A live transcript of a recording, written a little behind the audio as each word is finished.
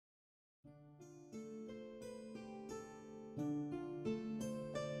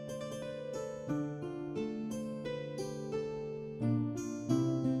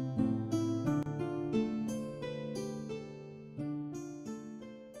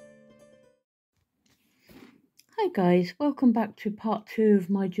Hi guys, welcome back to part 2 of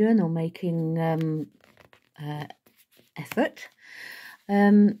my journal making effort.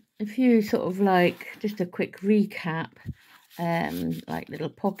 A few sort of like just a quick recap, like little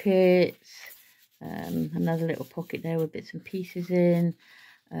pockets, another little pocket there with bits and pieces in,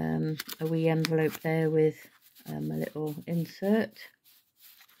 a wee envelope there with a little insert.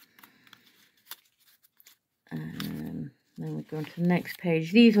 Then we go on to the next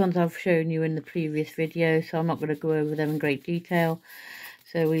page. These ones I've shown you in the previous video, so I'm not going to go over them in great detail.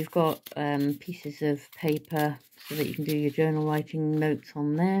 So we've got pieces of paper so that you can do your journal writing notes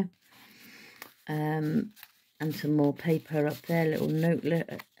on there. And some more paper up there, little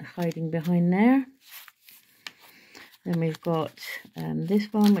notelet hiding behind there. Then we've got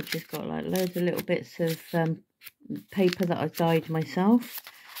this one, which has got like loads of little bits of paper that I've dyed myself.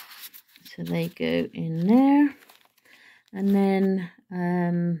 So they go in there. And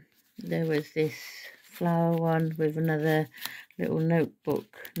then there was this flower one with another little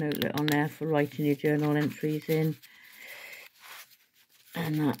notelet on there for writing your journal entries in.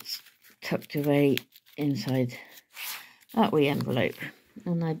 And that's tucked away inside that wee envelope.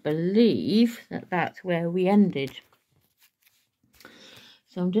 And I believe that that's where we ended.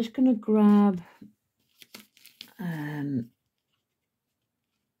 So I'm just going to grab an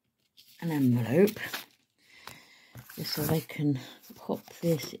envelope, just so I can pop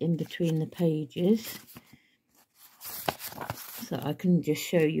this in between the pages, so I can just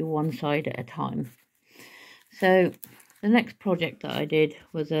show you one side at a time. So the next project that I did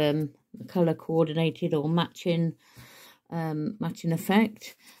was a colour coordinated or matching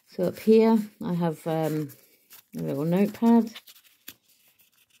effect. So up here I have a little notepad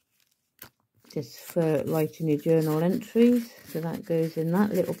just for writing your journal entries. So that goes in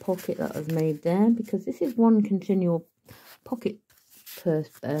that little pocket that I've made there, because this is one continual pocket per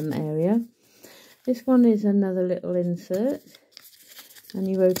area. This one is another little insert, and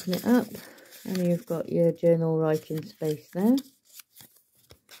you open it up and you've got your journal writing space there.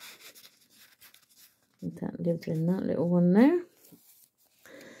 And that lives in that little one there.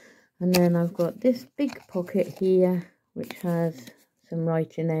 And then I've got this big pocket here which has some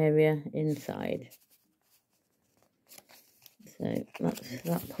writing area inside. So that's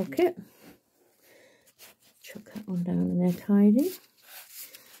that pocket. Chuck that one down in there tidy.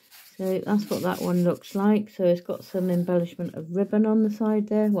 So that's what that one looks like. So it's got some embellishment of ribbon on the side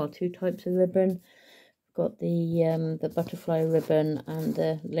there. Well, two types of ribbon. Got the butterfly ribbon and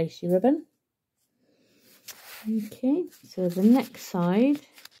the lacy ribbon. Okay, so the next side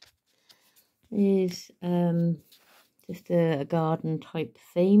is just a garden type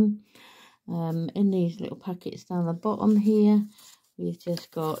theme. In these little packets down the bottom here, we've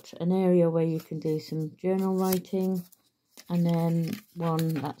just got an area where you can do some journal writing, and then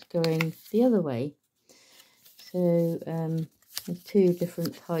one that's going the other way. So there's two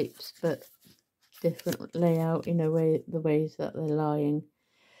different types, but different layout in a way, the ways that they're lying.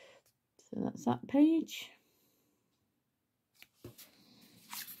 So that's that page.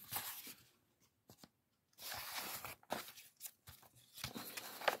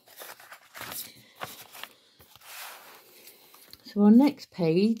 So our next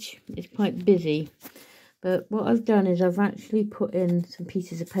page is quite busy, but what I've done is I've actually put in some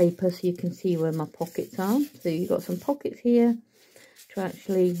pieces of paper so you can see where my pockets are. So you've got some pockets here to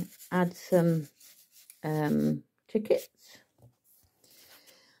actually add some tickets.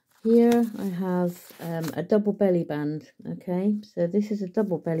 Here I have a double belly band. Okay, so this is a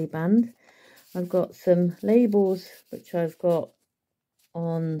double belly band. I've got some labels which I've got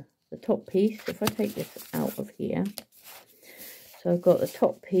on the top piece. If I take this out of here, so I've got the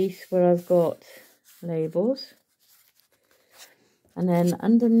top piece where I've got labels, and then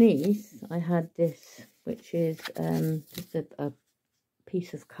underneath I had this, which is just a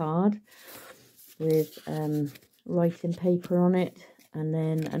piece of card with writing paper on it, and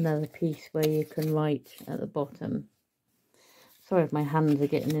then another piece where you can write at the bottom. Sorry if my hands are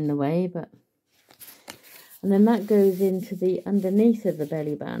getting in the way, but and then that goes into the underneath of the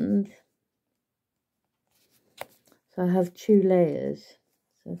belly band. So I have two layers.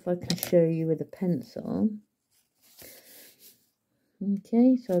 So if I can show you with a pencil.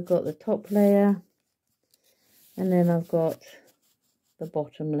 Okay, so I've got the top layer, and then I've got the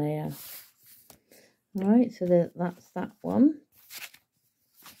bottom layer. Alright, so that's that one.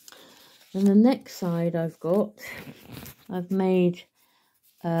 And the next side I've made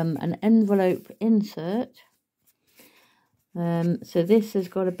an envelope insert. So this has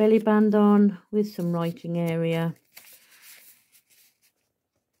got a belly band on with some writing area,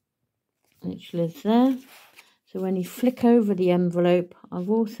 which lives there. So when you flick over the envelope, I've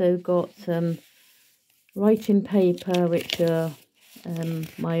also got some writing paper, which are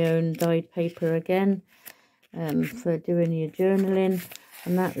my own dyed paper again, for doing your journaling,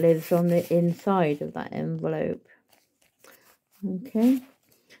 and that lives on the inside of that envelope. Okay,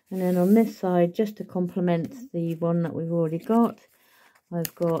 and then on this side, just to complement the one that we've already got,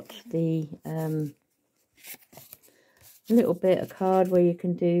 I've got the little bit of card where you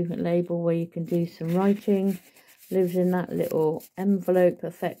can do a label, where you can do some writing. Lives in that little envelope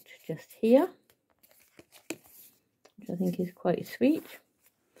effect just here, which I think is quite sweet.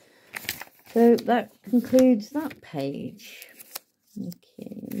 So that concludes that page.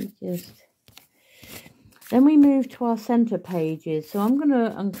 Okay, then we move to our center pages. So I'm going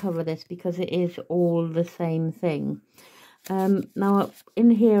to uncover this because it is all the same thing. Now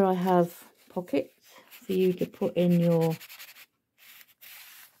in here I have pockets for you to put in your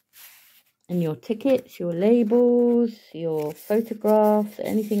tickets, your labels, your photographs,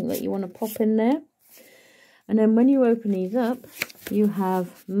 anything that you want to pop in there. And then when you open these up, you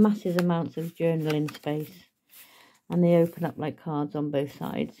have massive amounts of journaling space, and they open up like cards on both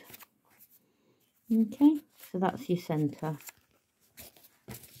sides. Okay, so that's your center.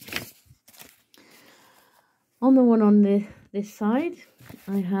 On the one on this side,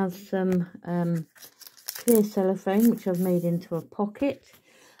 I have some clear cellophane, which I've made into a pocket.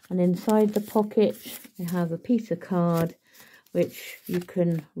 And inside the pocket, I have a piece of card, which you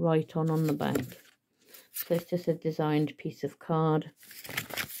can write on the back. So it's just a designed piece of card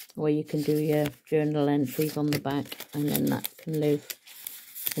where you can do your journal entries on the back, and then that can live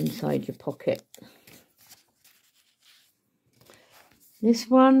inside your pocket. This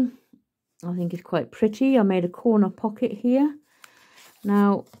one I think is quite pretty. I made a corner pocket here.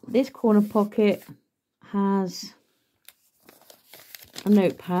 Now this corner pocket has a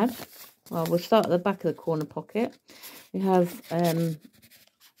notepad. Well, we'll start at the back of the corner pocket. We have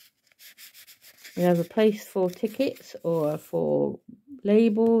a place for tickets or for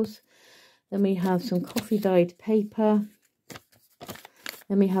labels. Then we have some coffee dyed paper.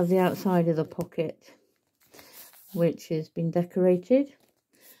 Then we have the outside of the pocket, which has been decorated.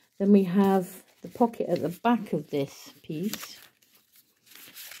 Then we have the pocket at the back of this piece,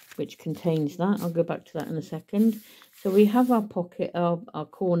 which contains that. I'll go back to that in a second. So we have our pocket, our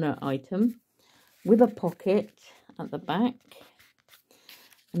corner item with a pocket at the back.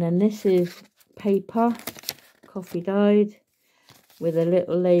 And then this is paper, coffee dyed, with a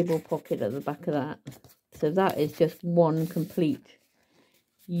little label pocket at the back of that. So that is just one complete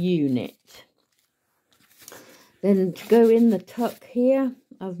unit. Then to go in the tuck here,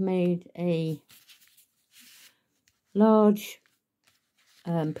 I've made a large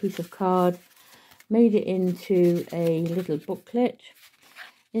piece of card, made it into a little booklet.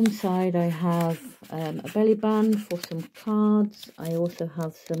 Inside I have a belly band for some cards. I also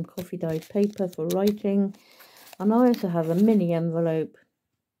have some coffee dyed paper for writing, and I also have a mini envelope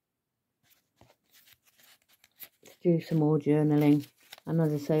to do some more journaling. And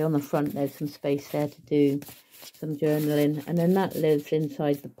as I say, on the front there's some space there to do some journaling, and then that lives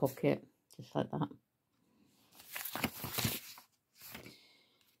inside the pocket just like that.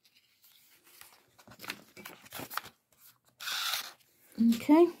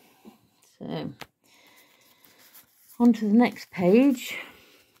 Okay, so on to the next page.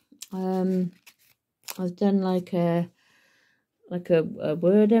 I've done like a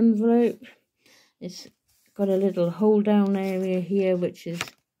word envelope. It's got a little hold down area here, which is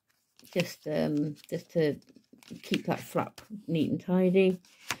just to keep that flap neat and tidy.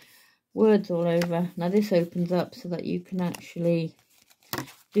 Words all over. Now this opens up so that you can actually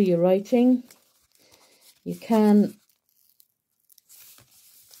do your writing. You can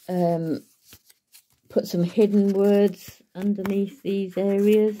put some hidden words underneath these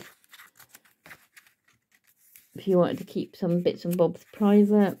areas if you wanted to keep some bits and bobs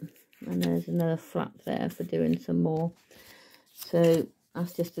private. And there's another flap there for doing some more. So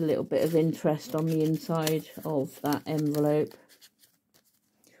that's just a little bit of interest on the inside of that envelope.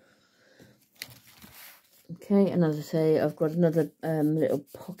 Okay, and as I say, I've got another little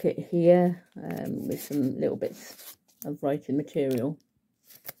pocket here with some little bits of writing material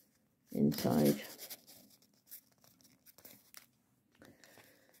inside.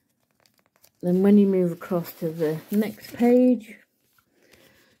 Then when you move across to the next page,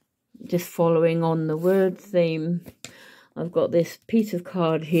 just following on the word theme, I've got this piece of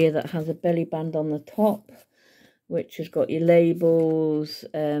card here that has a belly band on the top, which has got your labels,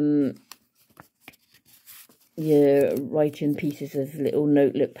 your writing pieces of little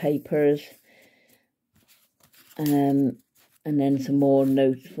notebook papers, and then some more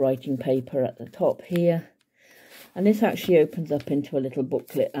note writing paper at the top here. And this actually opens up into a little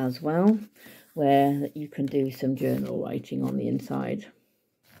booklet as well. where you can do some journal writing on the inside.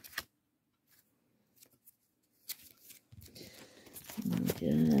 And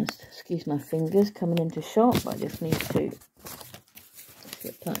just excuse my fingers coming into shot, but I just need to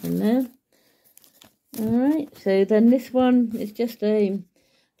slip that in there. Alright, so then this one is just a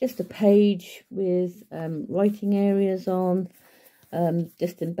page with writing areas on,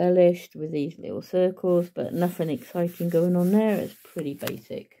 just embellished with these little circles, but nothing exciting going on there. It's pretty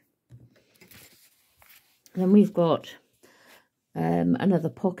basic. Then we've got another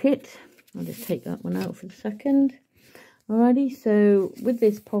pocket. I'll just take that one out for a second. Alrighty, so with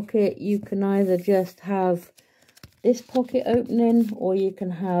this pocket you can either just have this pocket opening, or you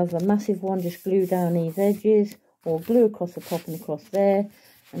can have a massive one, just glue down these edges, or glue across the top and across there,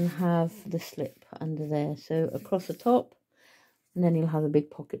 and have the slip under there. So across the top, and then you'll have a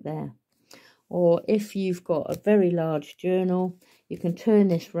big pocket there. Or if you've got a very large journal, you can turn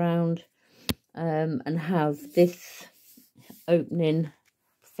this round and have this opening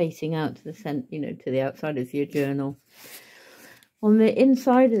facing out to the center, you know, to the outside of your journal. On the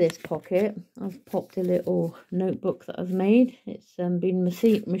inside of this pocket, I've popped a little notebook that I've made. It's been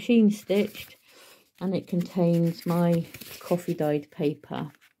machine stitched, and it contains my coffee dyed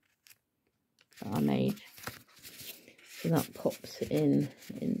paper that I made. So that pops in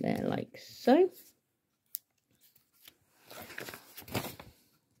there like so.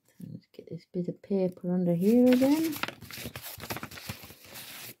 Let's get this bit of paper under here again.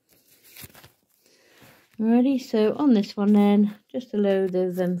 Alrighty, so on this one then, just a load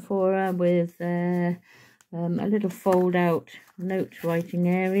of Amphora with a little fold out note writing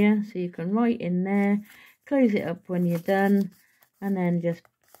area, so you can write in there, close it up when you're done, and then just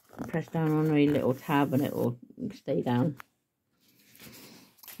press down on a little tab and it will stay down.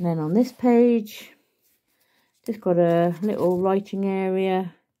 And then on this page, just got a little writing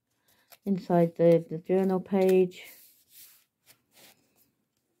area inside the journal page.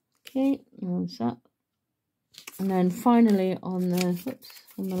 Okay, that's that. And then finally on the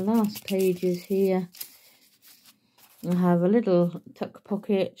last pages here, I have a little tuck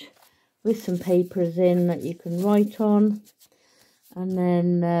pocket with some papers in that you can write on. And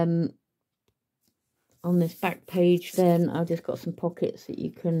then on this back page then, I've just got some pockets that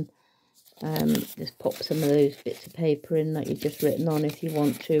you can just pop some of those bits of paper in that you've just written on if you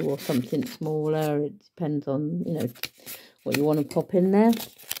want to, or something smaller. It depends on, you know, what you want to pop in there.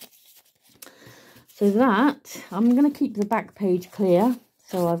 So that, I'm going to keep the back page clear,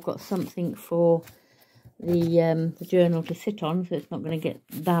 so I've got something for the journal to sit on, so it's not going to get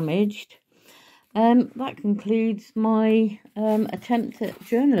damaged. That concludes my attempt at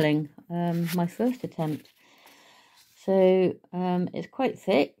journaling, my first attempt. So it's quite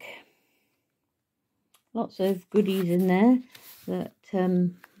thick, lots of goodies in there that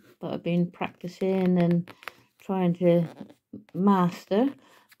I've been practicing and trying to master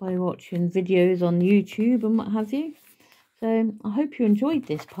by watching videos on YouTube and what have you. So I hope you enjoyed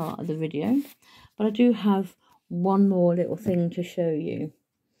this part of the video, but I do have one more little thing to show you.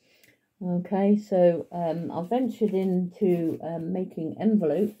 Okay, so I've ventured into making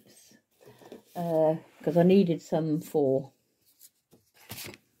envelopes because I needed some for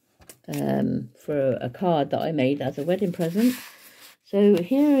a card that I made as a wedding present. So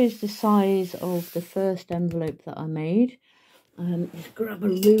here is the size of the first envelope that I made. Just grab a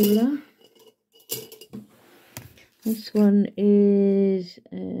ruler. This one is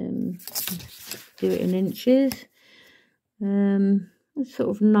do it in inches. It's sort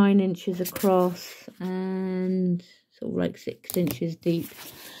of 9 inches across and sort of like 6 inches deep.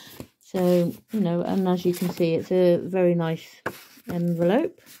 So, you know, and as you can see, it's a very nice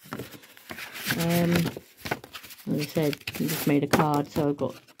envelope. As I said, I just made a card, so I've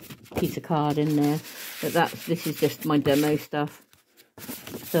got a piece of card in there. But this is just my demo stuff.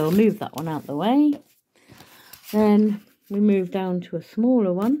 So I'll move that one out the way. Then we move down to a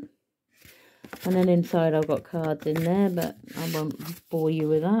smaller one. And then inside I've got cards in there, but I won't bore you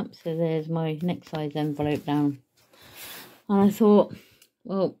with that. So there's my next size envelope down. And I thought,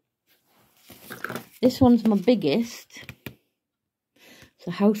 well, this one's my biggest. So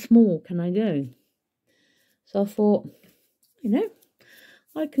how small can I go? So I thought, you know,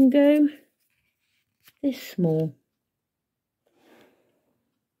 I can go this small.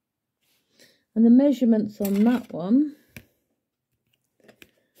 And the measurements on that one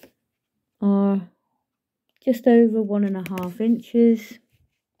are just over 1.5 inches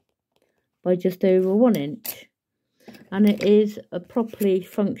by just over 1 inch. And it is a properly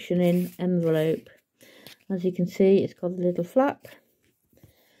functioning envelope. As you can see, it's got a little flap.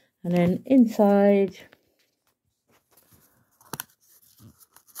 And then inside,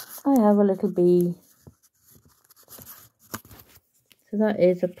 I have a little bee. So that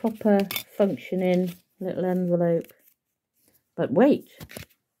is a proper functioning little envelope. But wait,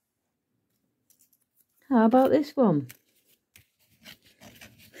 how about this one?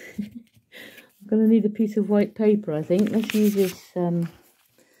 I'm going to need a piece of white paper, I think. Let's use this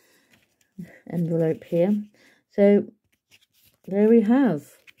envelope here. So there we have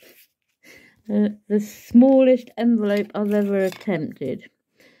the smallest envelope I've ever attempted.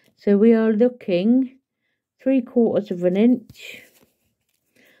 So we are looking 3/4 of an inch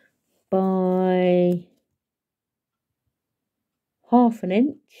by 1/2 an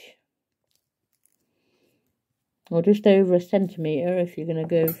inch, or just over a centimetre if you're going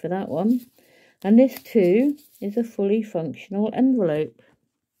to go for that one. And this too is a fully functional envelope.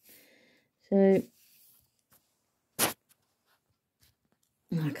 So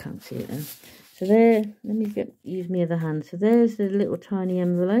I can't see it now. So there, let me use my other hand. So there's the little tiny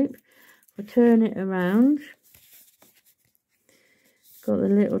envelope. If I turn it around, got the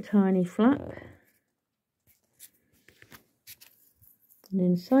little tiny flap. And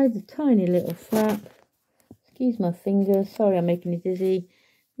inside the tiny little flap, excuse my fingers, sorry I'm making you dizzy,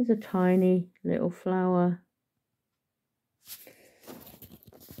 there's a tiny little flower.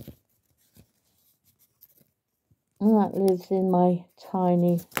 And that lives in my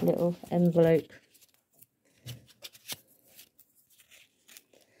tiny little envelope.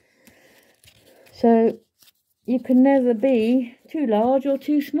 So you can never be too large or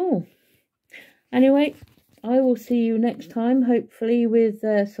too small. Anyway, I will see you next time, hopefully with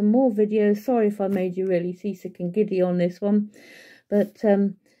some more videos. Sorry if I made you really seasick and giddy on this one. But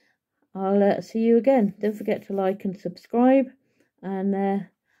I'll see you again. Don't forget to like and subscribe. And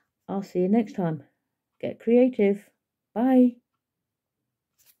I'll see you next time. Get creative. Bye.